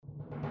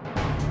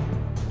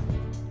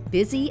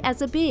busy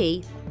as a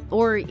bee,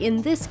 or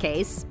in this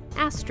case,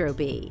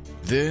 Astrobee.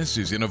 This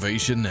is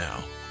Innovation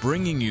Now,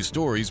 bringing you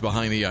stories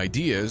behind the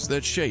ideas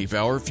that shape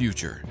our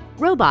future.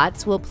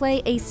 Robots will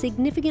play a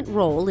significant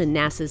role in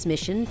NASA's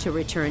mission to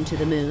return to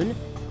the Moon.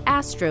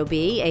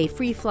 Astrobee, a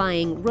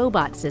free-flying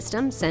robot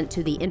system sent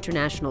to the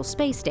International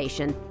Space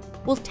Station,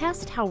 will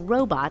test how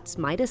robots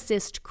might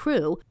assist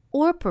crew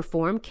or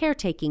perform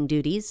caretaking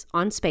duties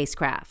on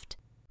spacecraft.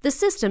 The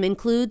system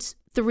includes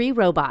 3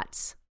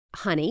 robots,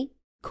 Honey,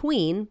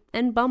 Queen,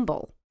 and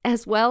Bumble,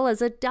 as well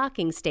as a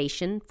docking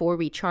station for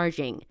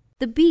recharging.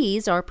 The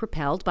bees are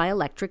propelled by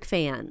electric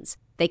fans.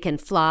 They can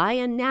fly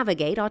and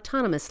navigate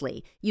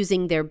autonomously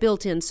using their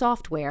built-in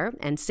software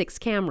and 6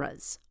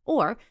 cameras,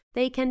 or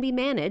they can be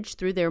managed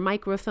through their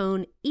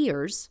microphone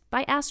ears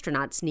by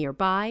astronauts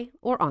nearby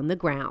or on the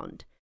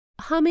ground.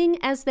 Humming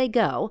as they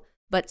go,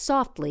 but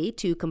softly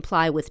to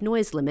comply with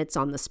noise limits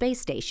on the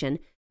space station,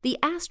 the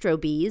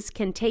Astrobees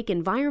can take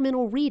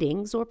environmental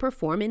readings or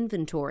perform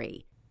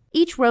inventory.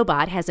 Each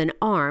robot has an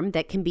arm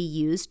that can be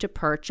used to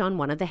perch on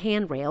one of the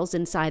handrails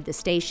inside the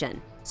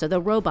station, so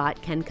the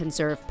robot can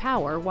conserve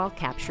power while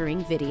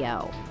capturing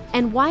video.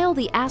 And while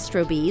the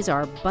Astrobees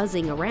are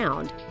buzzing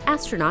around,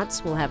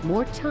 astronauts will have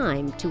more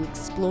time to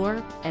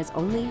explore as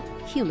only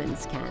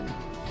humans can.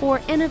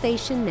 For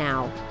Innovation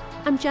Now,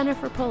 I'm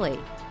Jennifer Pulley.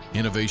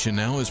 Innovation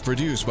Now is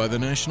produced by the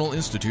National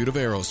Institute of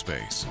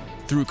Aerospace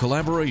through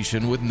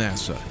collaboration with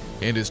NASA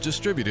and is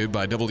distributed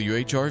by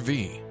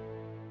WHRV.